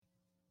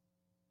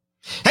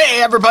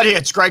Hey everybody,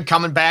 it's Greg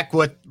coming back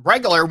with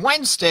regular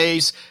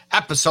Wednesdays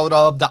episode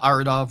of the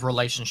Art of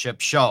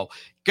Relationship Show.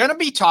 Gonna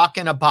be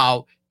talking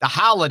about the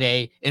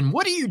holiday and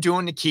what are you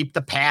doing to keep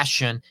the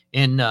passion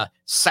in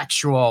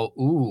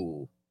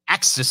sexual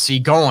ecstasy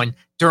going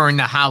during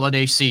the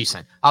holiday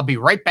season. I'll be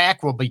right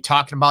back. We'll be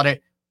talking about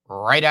it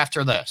right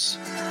after this.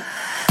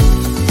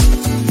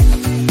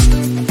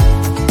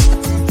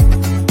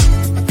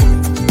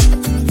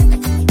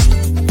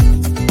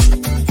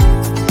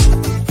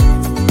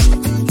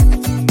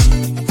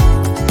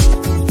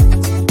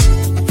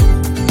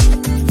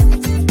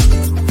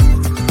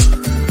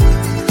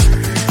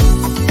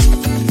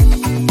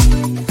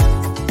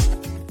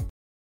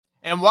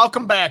 And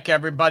welcome back,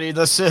 everybody.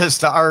 This is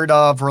the Art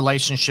of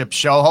Relationship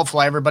Show.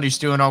 Hopefully everybody's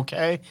doing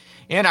okay.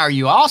 And are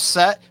you all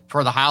set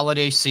for the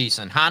holiday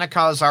season?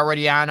 Hanukkah is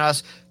already on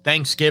us.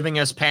 Thanksgiving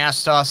is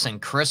past us. And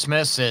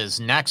Christmas is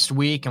next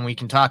week. And we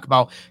can talk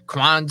about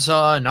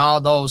Kwanzaa and all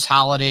those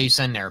holidays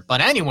in there. But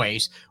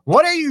anyways,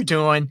 what are you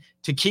doing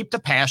to keep the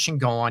passion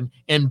going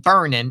and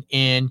burning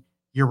in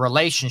your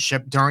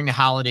relationship during the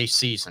holiday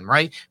season,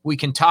 right? We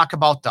can talk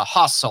about the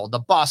hustle, the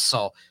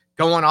bustle,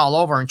 going all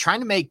over and trying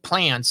to make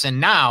plans. And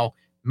now,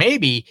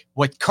 maybe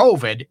with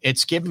COVID,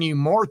 it's giving you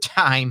more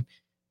time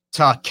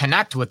to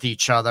connect with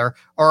each other,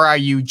 or are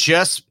you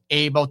just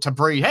able to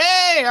breathe?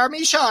 Hey,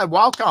 Armisha,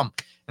 welcome.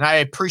 And I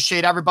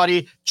appreciate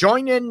everybody.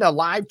 Join in the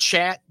live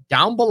chat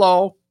down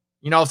below.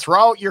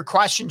 Throw out your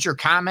questions, your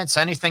comments,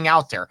 anything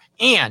out there.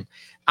 And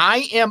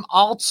I am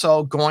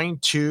also going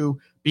to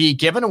be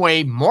giving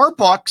away more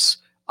books,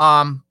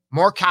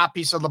 more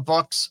copies of the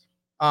books.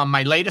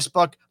 My latest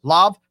book,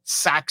 Love,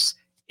 Sex,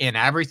 and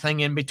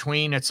Everything in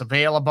Between. It's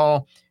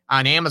available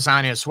on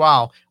Amazon as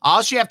well.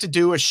 All you have to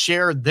do is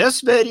share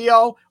this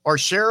video or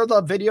share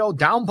the video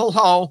down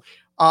below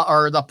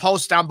or the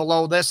post down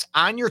below this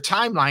on your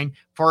timeline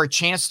for a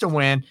chance to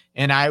win.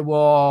 And I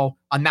will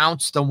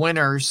announce the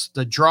winners,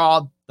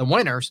 the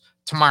winners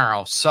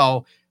tomorrow.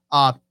 So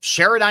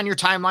share it on your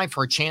timeline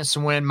for a chance to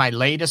win my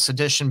latest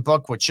edition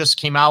book, which just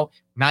came out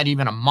not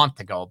even a month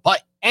ago.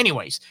 But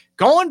anyways,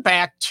 going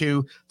back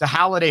to the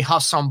holiday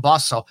hustle and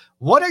bustle,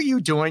 what are you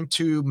doing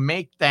to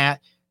make that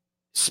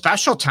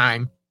special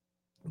time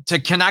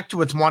to connect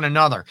with one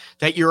another,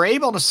 that you're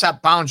able to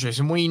set boundaries?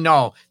 And we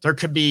know there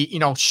could be,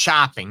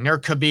 shopping, there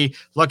could be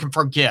looking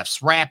for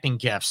gifts, wrapping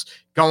gifts,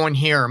 going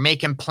here,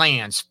 making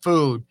plans,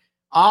 food,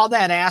 all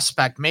that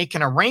aspect,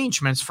 making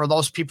arrangements for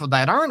those people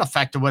that aren't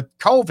affected with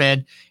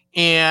COVID.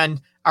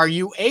 And are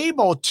you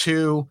able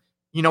to,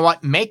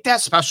 make that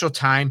special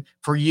time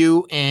for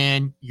you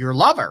and your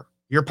lover,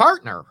 your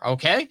partner?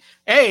 Okay.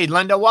 Hey,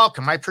 Linda,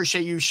 welcome. I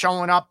appreciate you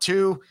showing up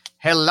too.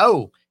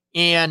 Hello.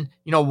 And,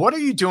 what are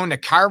you doing to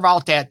carve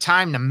out that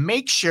time to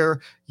make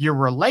sure your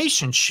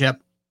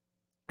relationship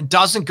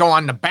doesn't go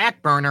on the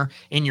back burner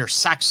in your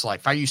sex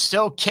life? Are you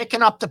still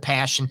kicking up the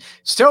passion,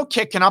 still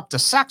kicking up the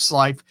sex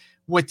life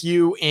with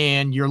you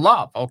and your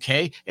love?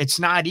 Okay. It's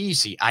not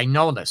easy. I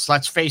know this.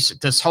 Let's face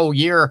it. This whole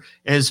year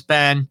has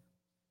been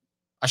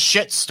a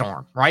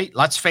shitstorm, right?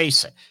 Let's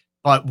face it.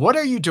 But what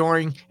are you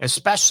doing,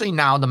 especially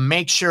now, to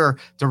make sure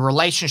the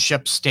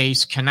relationship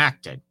stays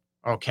connected?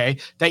 Okay,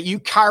 that you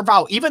carve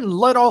out even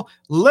little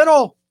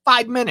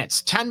 5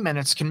 minutes, 10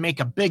 minutes can make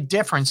a big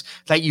difference,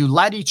 that you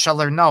let each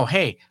other know,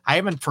 hey, I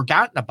haven't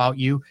forgotten about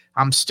you.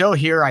 I'm still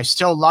here. I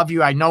still love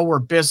you. I know we're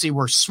busy.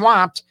 We're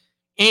swamped.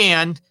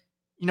 And,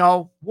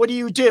 what do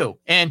you do?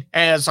 And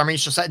as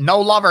Armisha said, no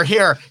lover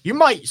here. You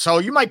might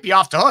be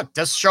off the hook.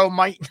 This show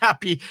might not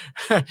be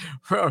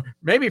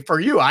maybe for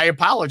you. I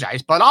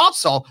apologize. But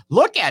also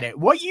look at it,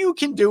 what you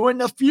can do in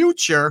the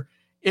future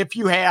if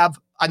you have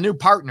a new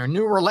partner,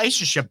 new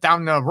relationship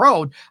down the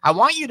road. I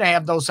want you to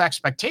have those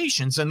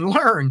expectations and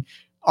learn,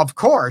 of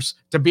course,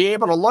 to be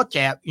able to look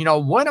at,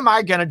 what am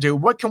I going to do?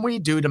 What can we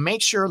do to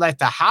make sure that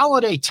the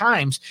holiday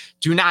times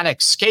do not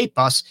escape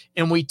us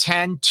and we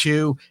tend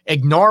to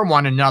ignore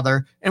one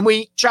another and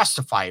we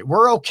justify it?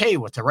 We're okay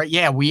with it, right?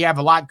 Yeah, we have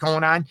a lot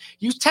going on.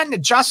 You tend to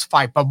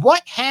justify it. But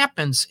what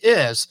happens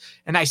is,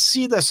 and I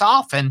see this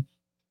often,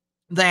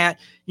 that,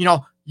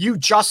 you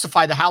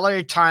justify the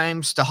holiday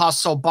times, the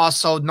hustle,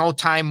 bustle, no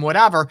time,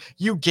 whatever.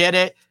 You get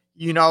it.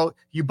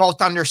 You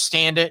both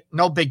understand it.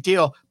 No big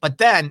deal. But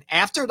then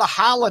after the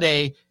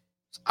holiday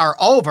are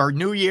over,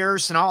 New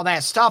Year's and all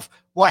that stuff,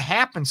 what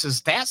happens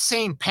is that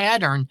same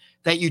pattern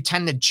that you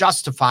tend to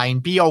justify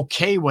and be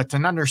okay with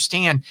and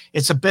understand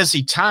it's a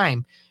busy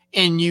time,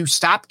 and you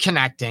stop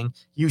connecting,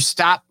 you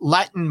stop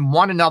letting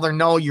one another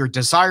know you're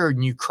desired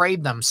and you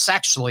crave them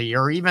sexually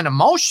or even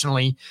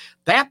emotionally,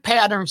 that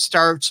pattern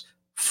starts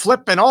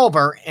flipping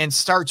over and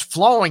starts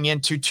flowing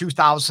into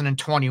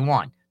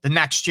 2021, the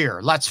next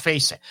year. Let's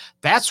face it.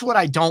 That's what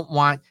I don't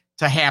want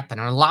to happen.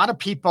 And a lot of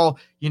people,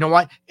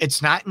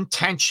 it's not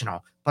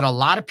intentional, but a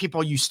lot of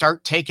people you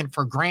start taking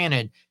for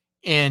granted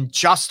and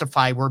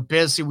justify. We're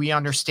busy. We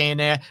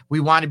understand that. We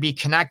want to be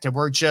connected.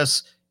 We're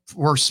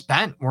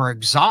spent. We're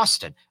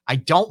exhausted. I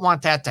don't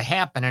want that to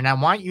happen. And I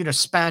want you to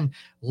spend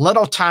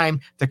little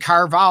time to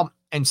carve out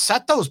and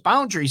set those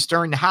boundaries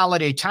during the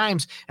holiday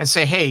times and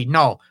say, hey,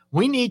 no,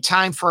 we need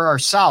time for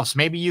ourselves.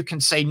 Maybe you can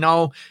say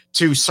no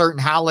to certain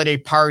holiday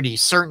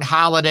parties, certain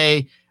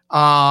holiday,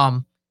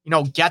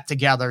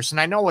 get-togethers.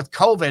 And I know with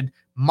COVID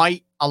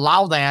might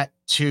allow that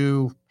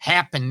to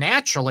happen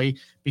naturally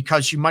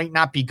because you might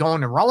not be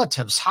going to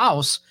relatives'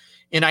 house.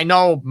 And I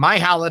know my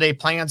holiday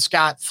plans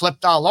got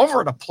flipped all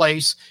over the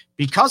place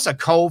because of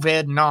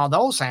COVID and all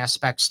those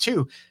aspects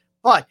too.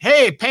 But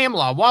hey,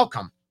 Pamela,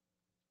 welcome.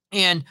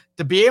 And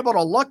to be able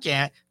to look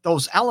at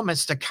those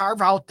elements to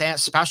carve out that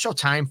special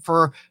time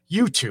for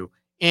you two.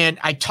 And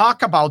I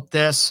talk about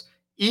this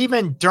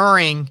even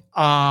during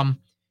the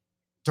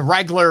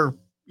regular,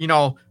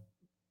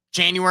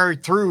 January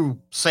through,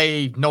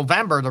 say,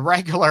 November, the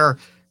regular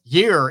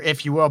year,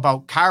 if you will,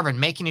 about carving,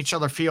 making each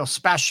other feel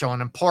special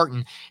and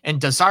important and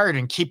desired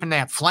and keeping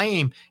that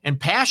flame and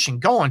passion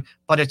going.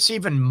 But it's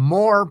even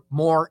more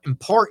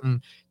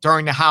important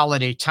during the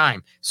holiday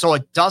time. So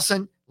it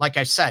doesn't, like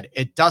I said,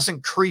 it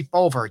doesn't creep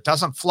over. It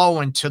doesn't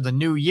flow into the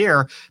new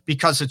year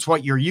because it's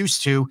what you're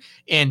used to.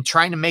 And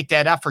trying to make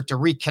that effort to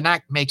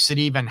reconnect makes it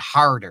even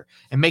harder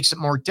and makes it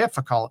more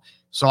difficult.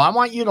 So I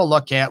want you to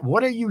look at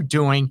what are you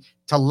doing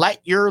to let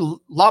your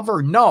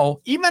lover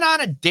know, even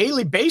on a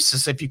daily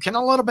basis, if you can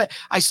a little bit,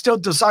 I still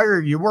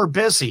desire you. We're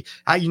busy.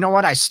 You know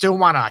what? I still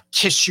want to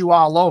kiss you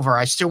all over.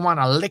 I still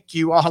want to lick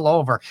you all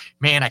over.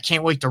 Man, I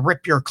can't wait to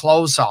rip your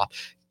clothes off.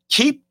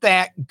 Keep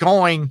that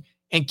going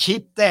and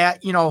keep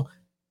that,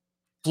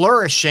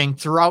 flourishing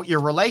throughout your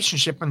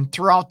relationship and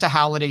throughout the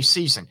holiday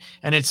season.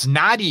 And it's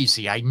not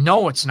easy. I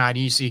know it's not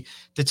easy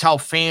to tell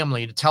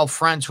family, to tell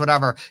friends,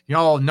 whatever,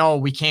 no,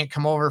 we can't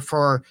come over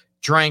for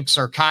drinks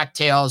or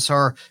cocktails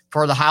or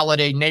for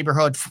the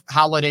neighborhood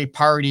holiday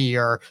party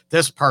or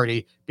this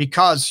party,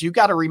 because you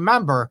got to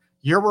remember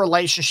your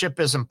relationship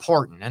is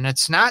important. And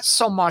it's not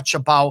so much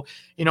about,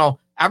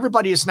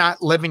 everybody is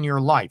not living your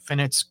life,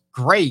 and it's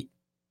great,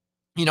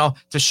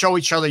 to show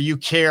each other you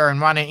care and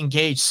want to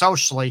engage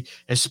socially,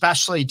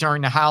 especially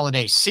during the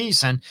holiday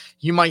season.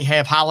 You might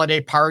have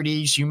holiday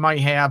parties, you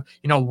might have,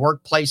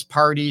 workplace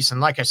parties. And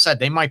like I said,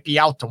 they might be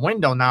out the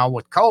window now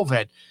with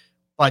COVID,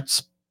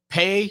 but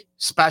pay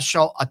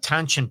special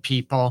attention,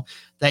 people,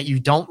 that you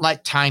don't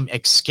let time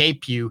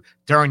escape you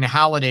during the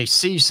holiday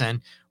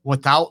season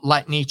without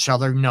letting each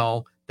other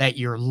know that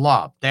you're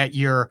loved, that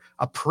you're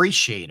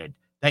appreciated,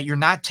 that you're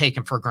not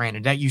taken for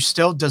granted, that you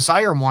still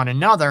desire one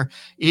another,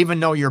 even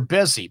though you're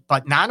busy.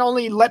 But not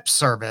only lip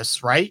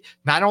service, right?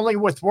 Not only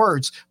with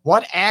words,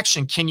 what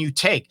action can you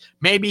take?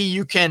 Maybe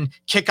you can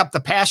kick up the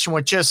passion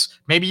with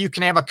maybe you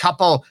can have a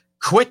couple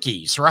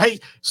quickies, right?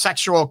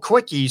 Sexual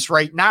quickies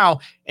right now,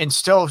 and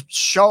still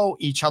show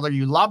each other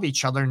you love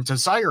each other and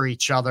desire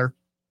each other.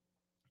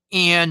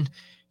 And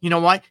you know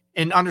what?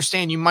 And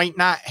understand you might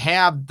not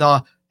have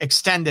the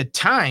extended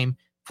time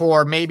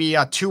for maybe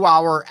a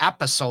 2-hour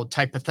episode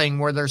type of thing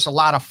where there's a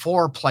lot of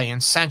foreplay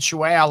and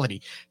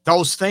sensuality,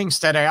 those things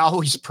that I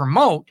always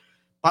promote,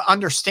 but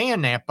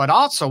understand that. But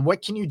also,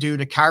 what can you do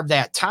to carve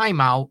that time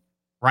out,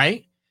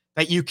 right?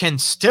 That you can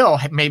still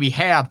maybe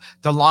have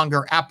the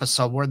longer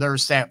episode where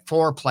there's that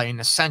foreplay and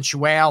the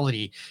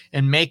sensuality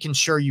and making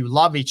sure you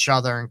love each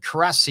other and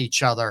caress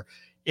each other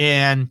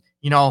and,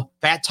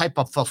 that type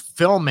of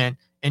fulfillment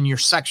in your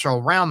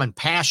sexual realm and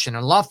passion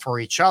and love for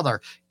each other.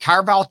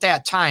 Carve out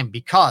that time,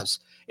 because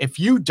if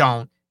you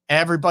don't,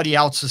 everybody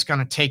else is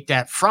going to take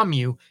that from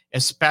you,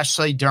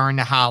 especially during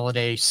the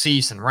holiday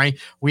season, right?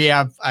 We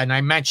have, and I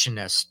mentioned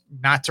this,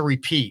 not to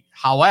repeat,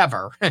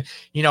 however,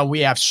 we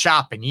have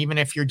shopping. Even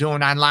if you're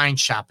doing online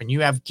shopping, you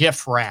have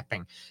gift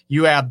wrapping.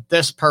 You have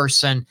this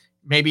person,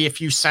 maybe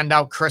if you send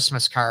out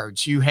Christmas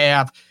cards, you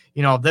have,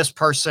 this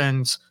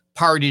person's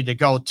party to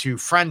go to,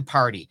 friend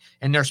party.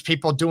 And there's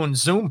people doing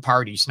Zoom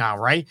parties now,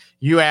 right?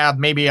 You have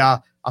maybe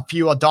a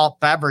few adult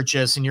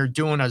beverages and you're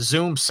doing a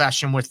Zoom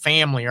session with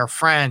family or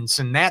friends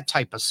and that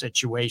type of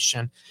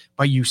situation,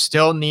 but you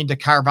still need to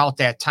carve out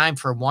that time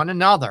for one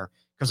another,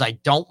 because I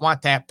don't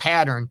want that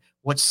pattern,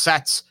 what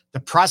sets the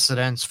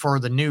precedence for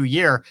the new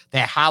year,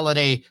 that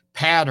holiday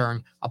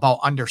pattern about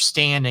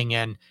understanding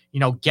and,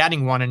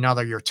 getting one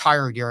another. You're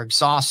tired, you're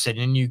exhausted,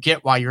 and you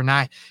get why you're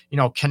not,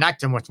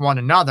 connecting with one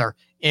another.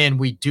 And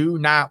we do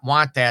not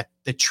want that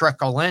to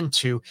trickle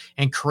into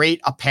and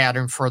create a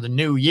pattern for the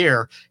new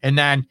year. And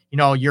then,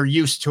 you're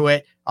used to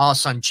it. All of a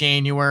sudden,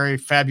 January,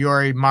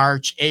 February,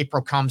 March,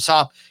 April comes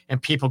up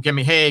and people give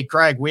me, hey,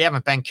 Greg, we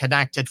haven't been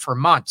connected for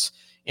months.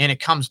 And it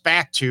comes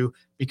back to,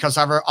 because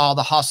of all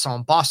the hustle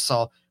and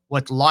bustle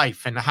with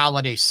life and the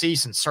holiday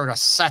season sort of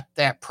set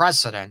that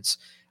precedence,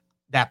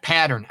 that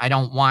pattern. I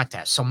don't want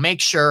that. So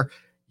make sure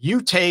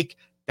you take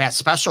that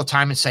special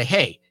time and say,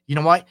 hey, you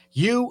know what?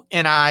 You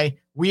and I,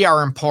 we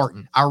are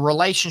important. Our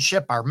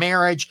relationship, our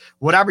marriage,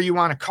 whatever you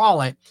want to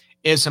call it,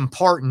 is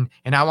important.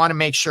 And I want to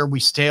make sure we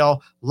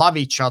still love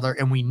each other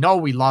and we know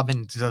we love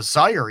and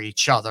desire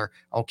each other.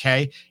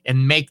 Okay.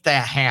 And make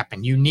that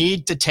happen. You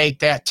need to take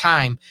that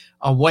time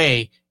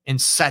away and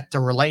set the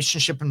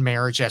relationship and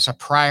marriage as a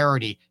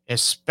priority,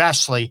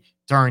 especially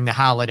during the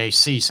holiday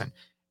season.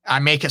 I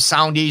make it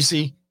sound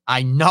easy.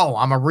 I know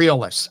I'm a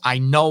realist. I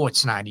know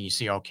it's not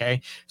easy.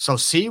 Okay. So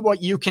see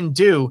what you can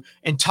do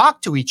and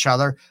talk to each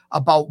other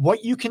about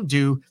what you can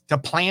do to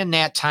plan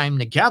that time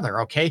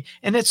together. Okay.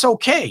 And it's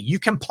okay. You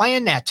can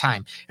plan that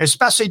time,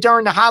 especially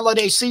during the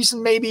holiday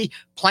season, maybe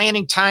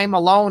planning time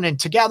alone and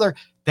together.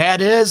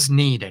 That is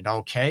needed.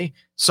 Okay.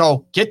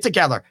 So get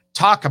together,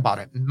 talk about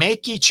it,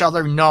 make each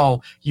other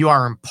know you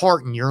are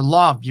important, you're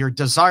loved, you're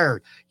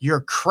desired,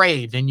 you're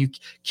craved, and you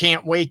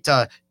can't wait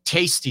to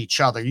taste each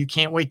other. You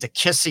can't wait to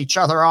kiss each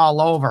other all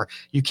over.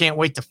 You can't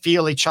wait to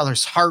feel each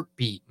other's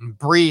heartbeat and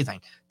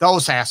breathing,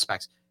 those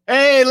aspects.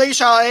 Hey,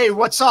 Alicia, hey,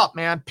 what's up,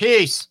 man?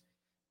 Peace.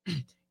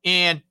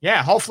 And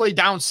yeah, hopefully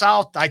down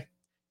south,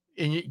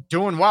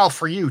 doing well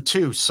for you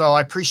too. So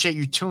I appreciate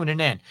you tuning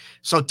in.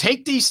 So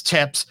take these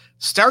tips,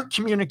 start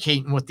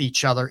communicating with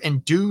each other,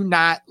 and do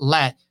not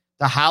let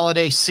the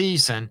holiday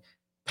season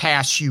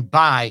pass you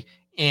by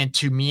and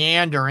to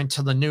meander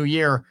into the new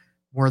year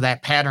where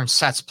that pattern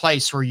sets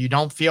place, where you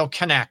don't feel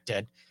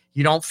connected,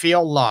 you don't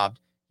feel loved,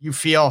 you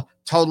feel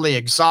totally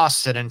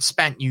exhausted and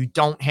spent. You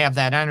don't have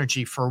that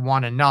energy for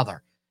one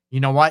another.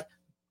 You know what?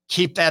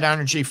 Keep that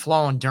energy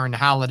flowing during the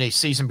holiday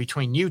season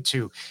between you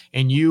two,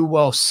 and you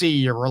will see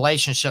your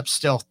relationship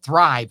still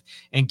thrive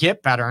and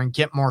get better and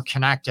get more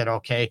connected.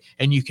 Okay.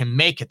 And you can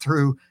make it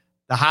through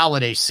the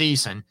holiday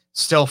season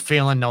still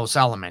feeling those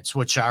elements,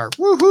 which are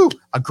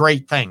a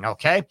great thing.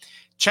 Okay.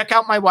 Check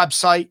out my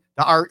website,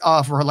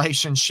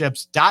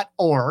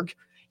 theartofrelationships.org.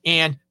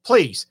 And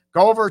please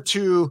go over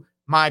to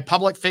my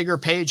public figure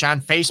page on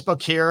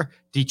Facebook here,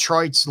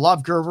 Detroit's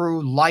Love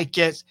Guru. Like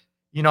it.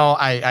 You know,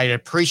 I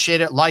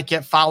appreciate it. Like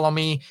it. Follow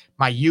me.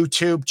 My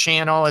YouTube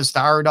channel is The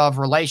Art of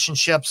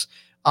Relationships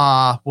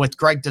with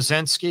Greg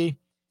Dazinski.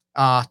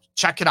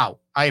 Check it out.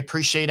 I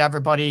appreciate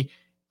everybody.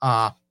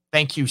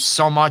 Thank you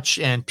so much.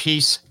 And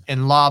peace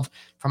and love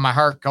from my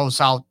heart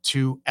goes out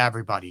to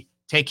everybody.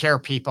 Take care,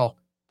 people.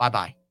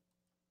 Bye-bye.